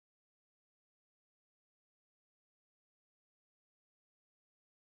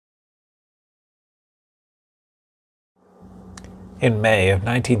In May of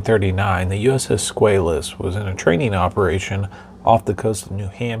 1939, the USS Squalus was in a training operation off the coast of New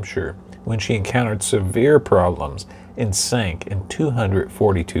Hampshire when she encountered severe problems and sank in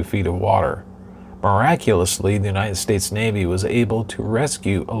 242 feet of water. Miraculously, the United States Navy was able to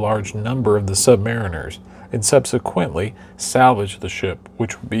rescue a large number of the submariners and subsequently salvage the ship,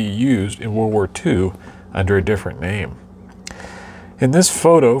 which would be used in World War II under a different name. In this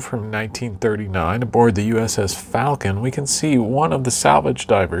photo from 1939 aboard the USS Falcon, we can see one of the salvage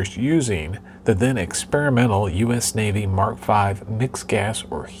divers using the then experimental U.S. Navy Mark V mixed gas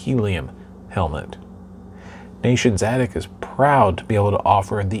or helium helmet. Nation's Attic is proud to be able to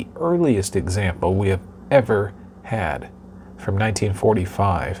offer the earliest example we have ever had. From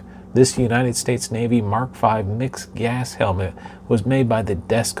 1945, this United States Navy Mark V mixed gas helmet was made by the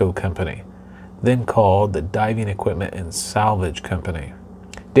Desco Company, then called the Diving Equipment and Salvage Company,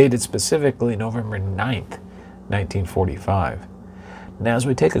 dated specifically November 9th, 1945. Now, as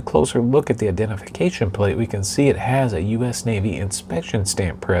we take a closer look at the identification plate, we can see it has a U.S. Navy inspection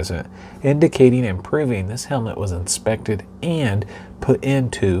stamp present, indicating and proving this helmet was inspected and put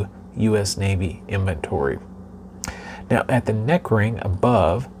into U.S. Navy inventory. Now, at the neck ring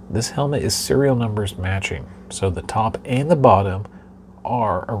above, this helmet is serial numbers matching, so the top and the bottom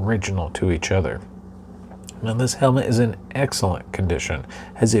are original to each other. Now, this helmet is in excellent condition,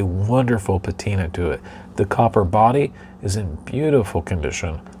 has a wonderful patina to it. The copper body is in beautiful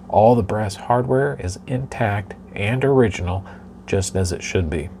condition. All the brass hardware is intact and original, just as it should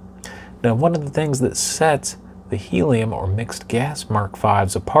be. Now, one of the things that sets the helium or mixed gas Mark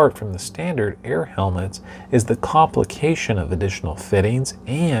V's apart from the standard air helmets is the complication of additional fittings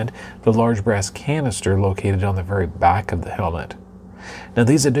and the large brass canister located on the very back of the helmet. Now,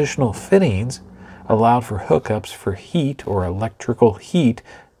 these additional fittings allowed for hookups for heat or electrical heat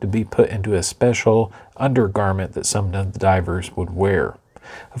to be put into a special undergarment that some of the divers would wear.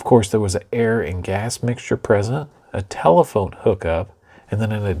 Of course, there was an air and gas mixture present, a telephone hookup, and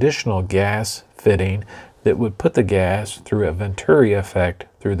then an additional gas fitting that would put the gas through a Venturi effect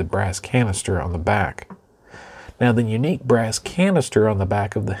through the brass canister on the back. Now, the unique brass canister on the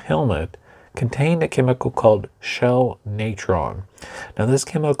back of the helmet contained a chemical called shell natron. Now, this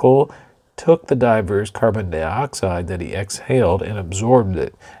chemical took the diver's carbon dioxide that he exhaled and absorbed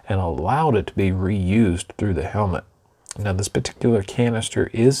it and allowed it to be reused through the helmet. Now, this particular canister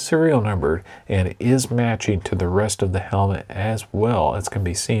is serial numbered and is matching to the rest of the helmet as well, as can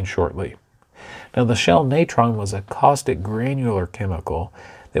be seen shortly. Now, the shell natron was a caustic granular chemical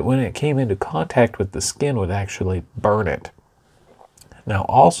that when it came into contact with the skin would actually burn it. Now,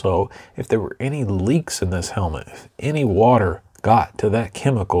 also, if there were any leaks in this helmet, if any water got to that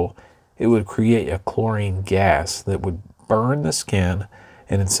chemical, it would create a chlorine gas that would burn the skin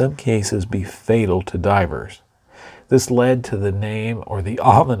and in some cases be fatal to divers. This led to the name, or the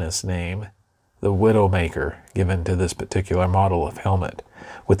ominous name, the Widowmaker, given to this particular model of helmet.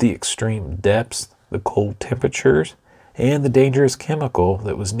 With the extreme depths, the cold temperatures, and the dangerous chemical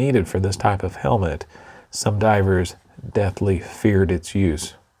that was needed for this type of helmet, some divers deathly feared its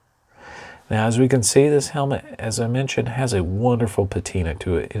use. Now, as we can see, this helmet, as I mentioned, has a wonderful patina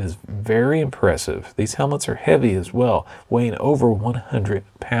to it. It is very impressive. These helmets are heavy as well, weighing over 100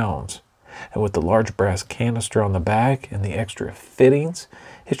 pounds. And with the large brass canister on the back and the extra fittings,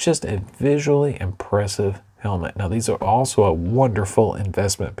 it's just a visually impressive helmet. Now, these are also a wonderful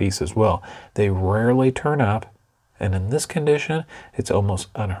investment piece as well. They rarely turn up, and in this condition, it's almost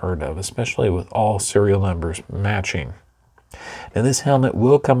unheard of, especially with all serial numbers matching. Now, this helmet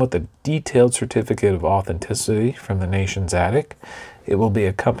will come with a detailed certificate of authenticity from the Nation's Attic. It will be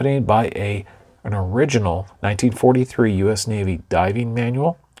accompanied by an original 1943 U.S. Navy diving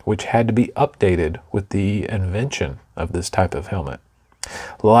manual, which had to be updated with the invention of this type of helmet.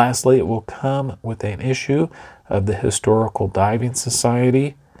 Lastly, it will come with an issue of the Historical Diving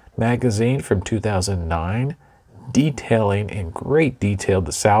Society magazine from 2009, detailing in great detail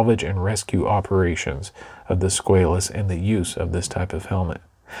the salvage and rescue operations of the Squalus and the use of this type of helmet.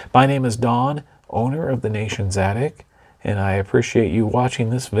 My name is Don, owner of the Nation's Attic, and I appreciate you watching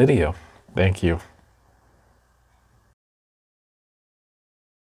this video. Thank you.